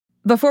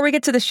Before we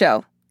get to the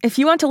show, if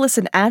you want to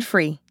listen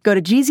ad-free, go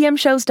to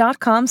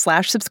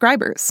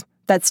gzmshows.com/subscribers.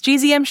 That's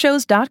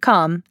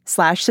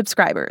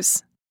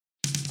gzmshows.com/subscribers.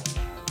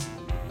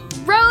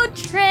 Road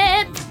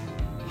trip!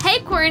 Hey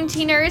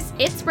quarantiners,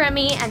 it's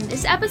Remy, and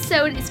this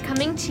episode is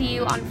coming to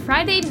you on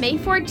Friday, May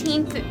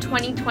 14th,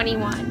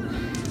 2021.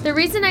 The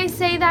reason I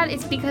say that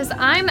is because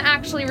I'm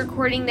actually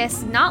recording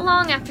this not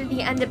long after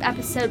the end of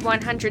episode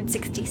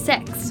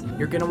 166.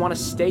 You're gonna want to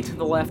stay to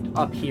the left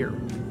up here.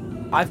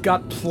 I've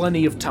got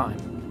plenty of time.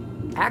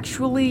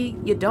 Actually,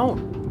 you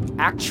don't.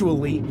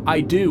 Actually, I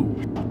do.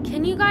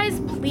 Can you guys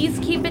please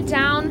keep it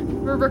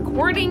down? We're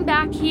recording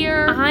back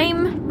here.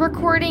 I'm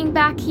recording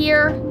back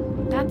here.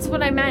 That's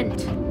what I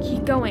meant.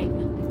 Keep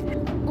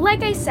going.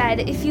 Like I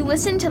said, if you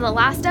listened to the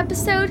last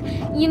episode,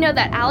 you know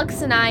that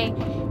Alex and I,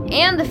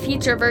 and the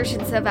future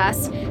versions of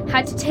us,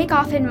 had to take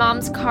off in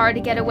Mom's car to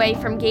get away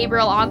from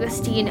Gabriel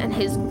Augustine and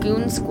his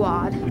goon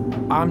squad.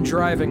 I'm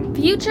driving.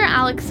 Future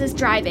Alex is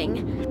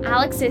driving.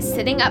 Alex is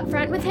sitting up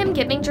front with him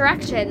giving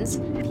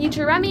directions.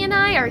 Future Remy and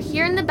I are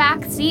here in the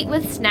back seat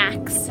with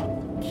snacks.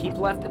 Keep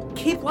left.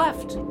 Keep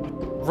left.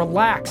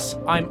 Relax,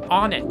 I'm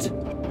on it.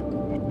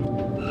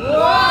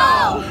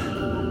 Whoa!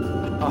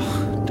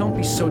 Ugh, don't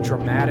be so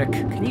dramatic.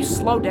 Can you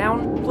slow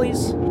down,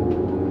 please?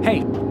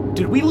 Hey,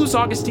 did we lose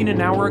Augustine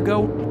an hour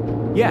ago?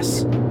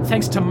 Yes,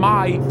 thanks to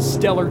my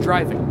stellar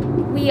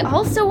driving. We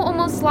also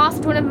almost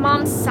lost one of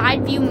Mom's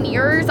side view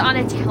mirrors on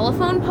a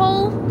telephone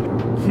pole.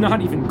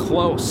 Not even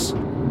close.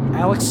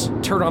 Alex,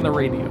 turn on the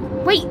radio.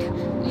 Wait,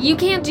 you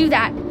can't do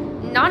that.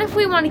 Not if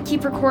we want to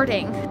keep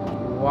recording.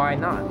 Why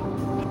not?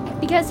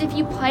 Because if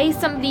you play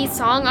somebody's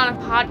song on a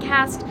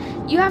podcast,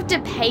 you have to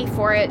pay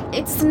for it.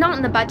 It's not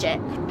in the budget.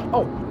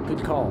 Oh,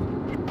 good call.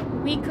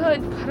 We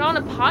could put on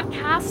a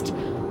podcast,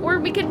 or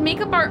we could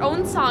make up our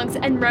own songs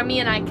and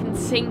Remy and I can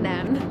sing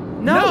them.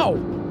 No!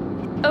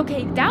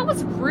 Okay, that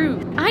was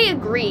rude. I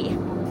agree.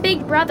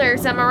 Big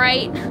brothers, am I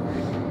right?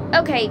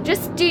 Okay,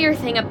 just do your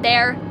thing up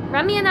there.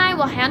 Remy and I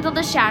will handle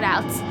the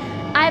shoutouts.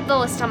 I have the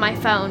list on my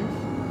phone.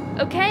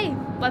 Okay,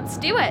 let's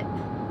do it.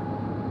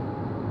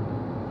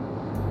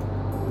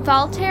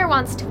 Voltaire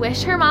wants to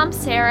wish her mom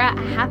Sarah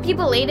a happy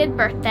belated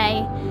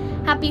birthday.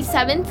 Happy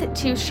 7th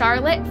to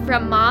Charlotte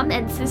from Mom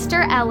and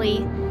sister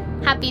Ellie.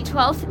 Happy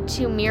 12th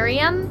to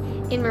Miriam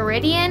in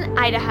Meridian,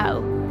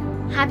 Idaho.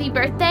 Happy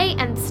birthday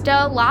and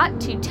still lot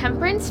to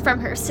Temperance from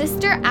her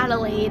sister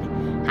Adelaide.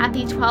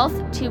 Happy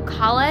 12th to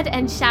Khaled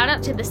and shout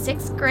out to the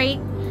 6th grade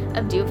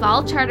of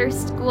Duval Charter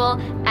School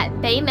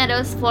at Bay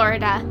Meadows,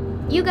 Florida.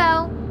 You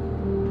go.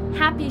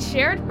 Happy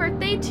shared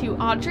birthday to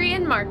Audrey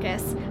and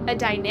Marcus, a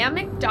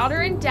dynamic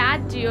daughter and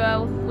dad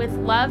duo with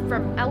love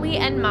from Ellie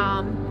and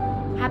Mom.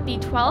 Happy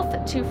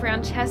 12th to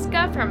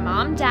Francesca from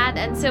Mom, Dad,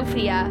 and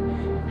Sophia.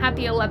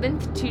 Happy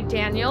 11th to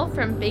Daniel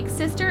from big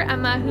sister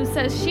Emma, who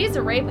says she's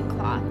a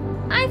Ravenclaw.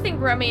 I think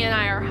Remy and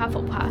I are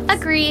Hufflepuffs.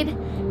 Agreed.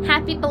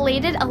 Happy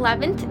belated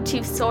 11th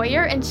to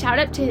Sawyer and shout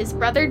out to his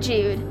brother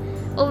Jude.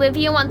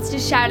 Olivia wants to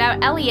shout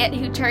out Elliot,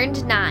 who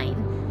turned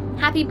 9.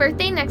 Happy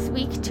birthday next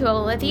week to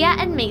Olivia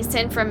and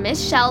Mason from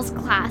Miss Shell's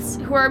class,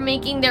 who are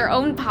making their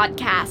own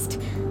podcast.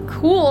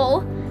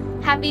 Cool.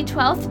 Happy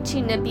 12th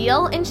to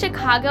Nabil in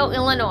Chicago,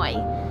 Illinois.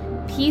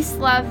 Peace,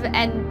 love,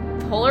 and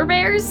polar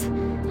bears.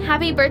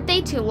 Happy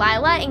birthday to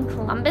Lila in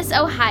Columbus,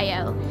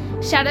 Ohio.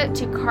 Shout out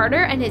to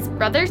Carter and his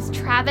brothers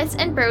Travis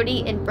and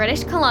Brody in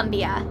British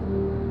Columbia.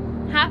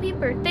 Happy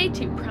birthday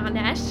to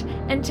Pranesh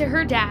and to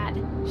her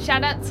dad.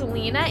 Shout out to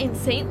Lena in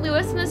St.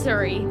 Louis,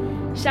 Missouri.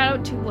 Shout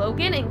out to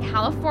Logan in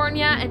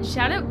California, and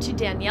shout out to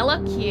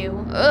Daniela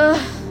Q.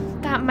 Ugh,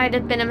 that might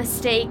have been a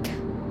mistake.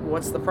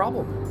 What's the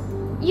problem?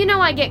 You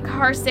know I get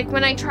car sick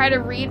when I try to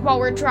read while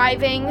we're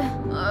driving.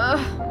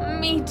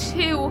 Ugh, me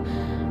too.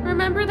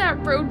 Remember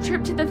that road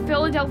trip to the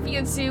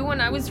Philadelphia Zoo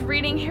when I was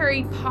reading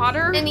Harry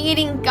Potter and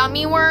eating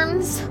gummy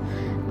worms?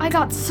 I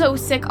got so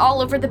sick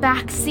all over the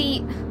back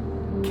seat.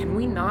 Can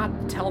we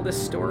not tell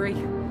this story?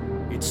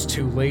 It's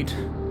too late.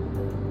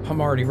 I'm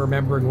already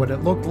remembering what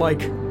it looked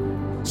like.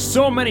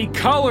 So many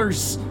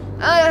colors!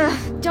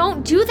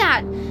 Don't do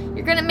that.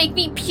 You're gonna make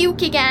me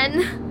puke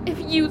again. If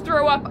you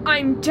throw up,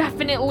 I'm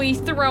definitely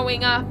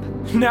throwing up.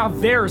 Now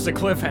there's a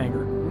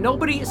cliffhanger.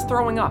 Nobody is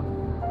throwing up.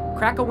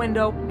 Crack a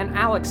window, and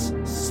Alex,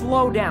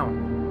 slow down.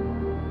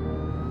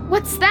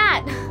 What's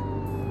that?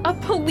 A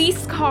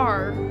police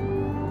car.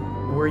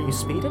 Were you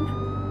speeding?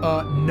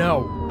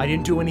 No. I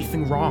didn't do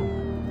anything wrong.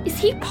 Is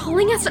he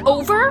pulling us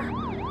over?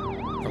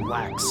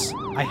 Relax.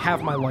 I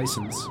have my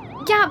license.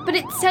 Yeah, but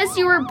it says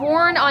you were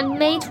born on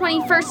May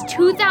 21st,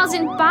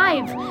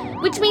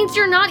 2005, which means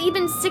you're not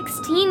even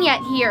 16 yet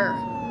here.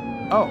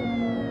 Oh,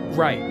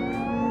 right.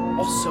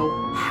 Also,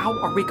 how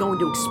are we going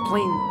to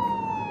explain,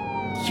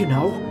 you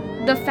know?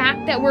 The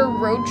fact that we're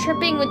road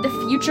tripping with the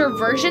future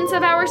versions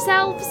of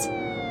ourselves?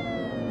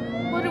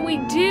 What do we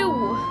do?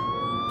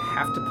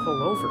 Have to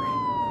pull over.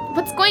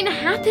 What's going to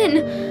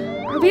happen?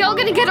 Are we all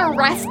gonna get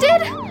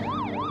arrested?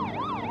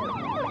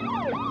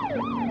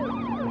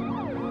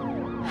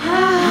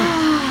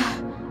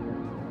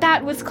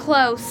 That was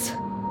close.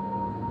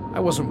 I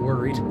wasn't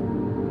worried.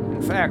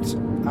 In fact,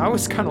 I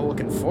was kind of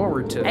looking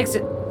forward to...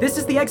 Exit. This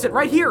is the exit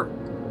right here.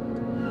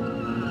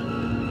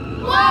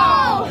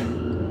 Whoa!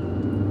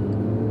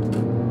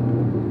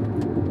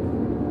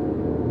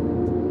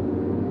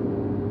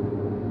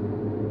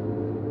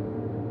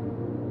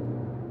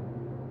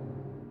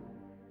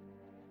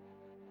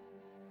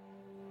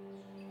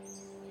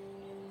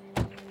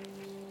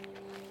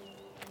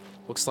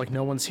 Looks like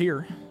no one's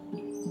here.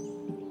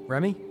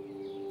 Remy,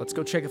 let's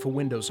go check if a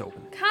window's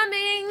open.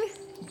 Coming!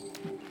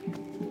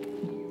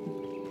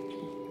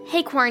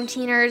 Hey,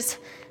 quarantiners.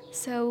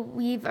 So,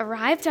 we've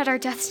arrived at our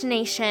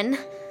destination.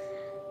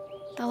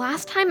 The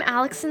last time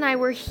Alex and I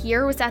were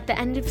here was at the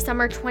end of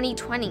summer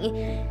 2020.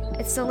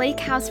 It's the lake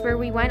house where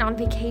we went on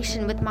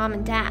vacation with Mom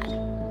and Dad.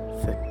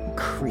 The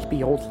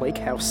creepy old lake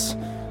house.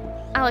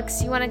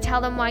 Alex, you want to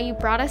tell them why you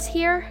brought us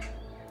here?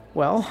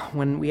 Well,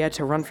 when we had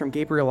to run from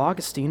Gabriel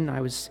Augustine,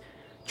 I was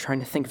trying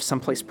to think of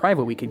someplace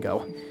private we could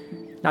go.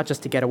 Not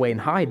just to get away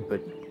and hide, but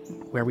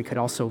where we could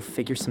also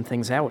figure some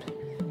things out.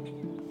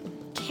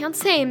 Can't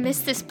say I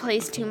miss this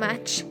place too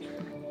much.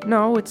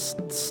 No, it's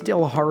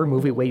still a horror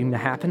movie waiting to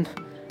happen.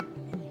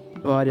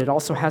 But it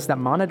also has that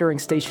monitoring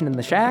station in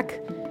the shack,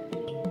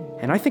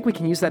 and I think we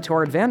can use that to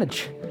our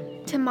advantage.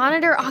 To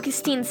monitor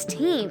Augustine's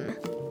team.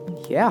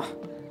 Yeah.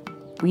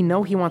 We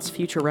know he wants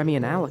future Remy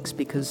and Alex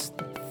because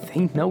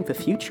they know the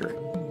future.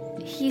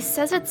 He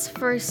says it's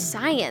for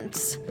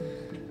science.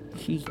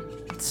 He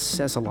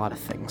says a lot of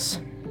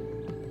things.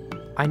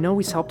 I know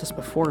he's helped us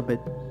before, but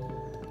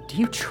do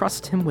you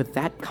trust him with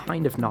that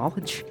kind of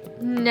knowledge?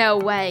 No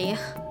way.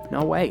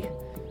 No way.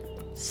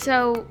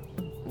 So,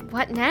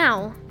 what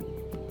now?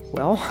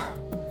 Well,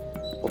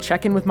 we'll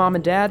check in with Mom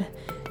and Dad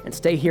and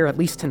stay here at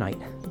least tonight.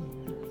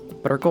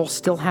 But our goal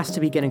still has to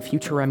be getting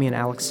future Remy and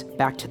Alex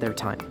back to their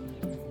time.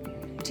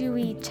 Do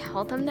we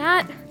tell them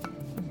that?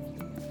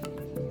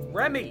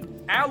 Remy,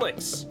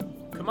 Alex,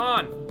 come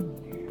on.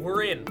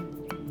 We're in.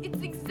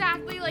 It's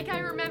exactly like I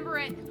remember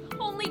it,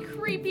 only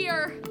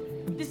creepier.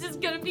 This is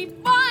gonna be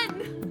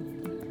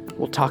fun!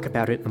 We'll talk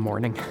about it in the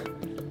morning.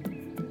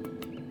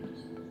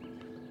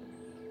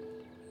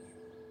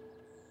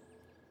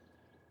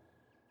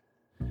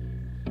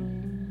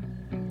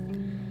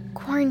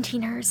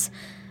 Quarantiners,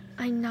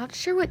 I'm not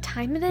sure what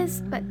time it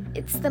is, but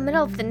it's the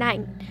middle of the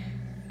night.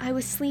 I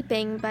was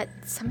sleeping, but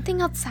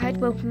something outside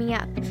woke me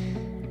up.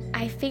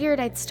 I figured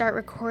I'd start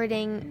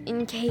recording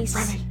in case...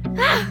 Remy!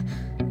 Ah!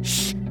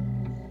 Shh!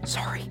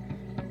 Sorry.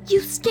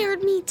 You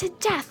scared me to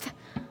death!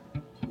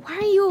 Why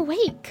are you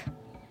awake?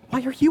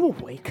 Why are you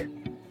awake?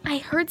 I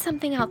heard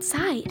something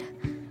outside.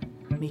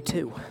 Me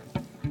too.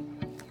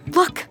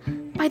 Look!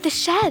 By the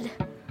shed!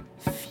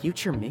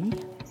 Future me?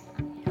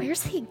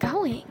 Where's he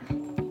going?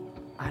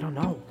 I don't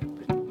know,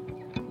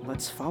 but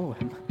let's follow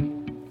him.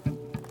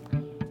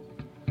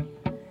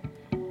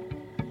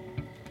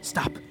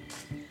 Stop.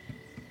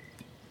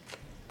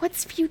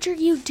 What's future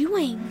you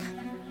doing?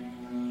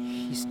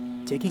 He's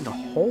digging a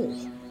hole.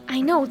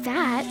 I know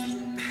that.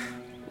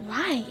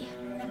 Why?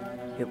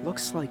 It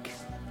looks like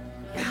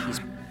he's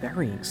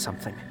burying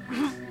something.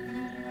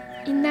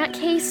 In that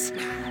case,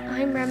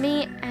 I'm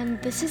Remy,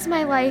 and this is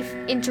my life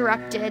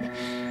interrupted.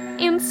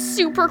 I'm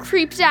super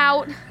creeped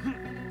out.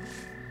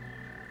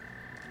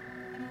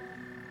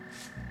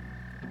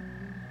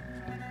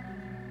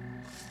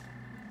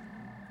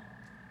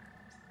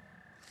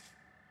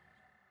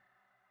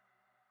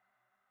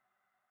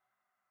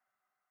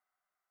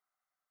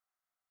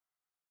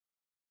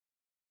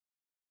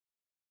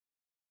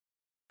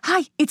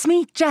 Hi, it's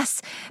me,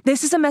 Jess.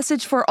 This is a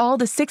message for all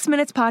the 6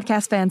 Minutes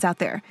podcast fans out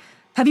there.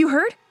 Have you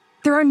heard?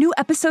 There are new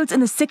episodes in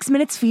the 6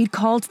 Minutes feed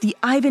called the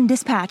Ivan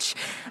Dispatch.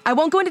 I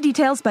won't go into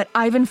details, but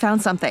Ivan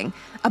found something.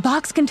 A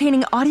box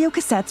containing audio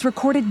cassettes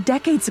recorded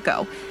decades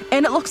ago,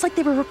 and it looks like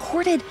they were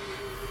recorded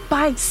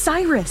by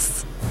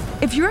Cyrus.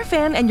 If you're a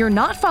fan and you're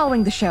not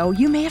following the show,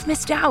 you may have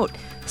missed out.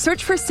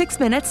 Search for 6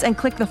 Minutes and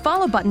click the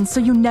follow button so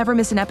you never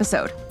miss an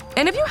episode.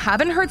 And if you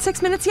haven't heard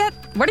 6 Minutes yet,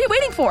 what are you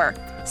waiting for?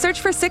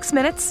 Search for 6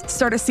 Minutes,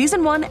 start a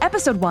Season 1,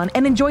 Episode 1,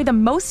 and enjoy the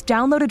most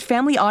downloaded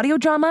family audio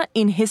drama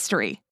in history.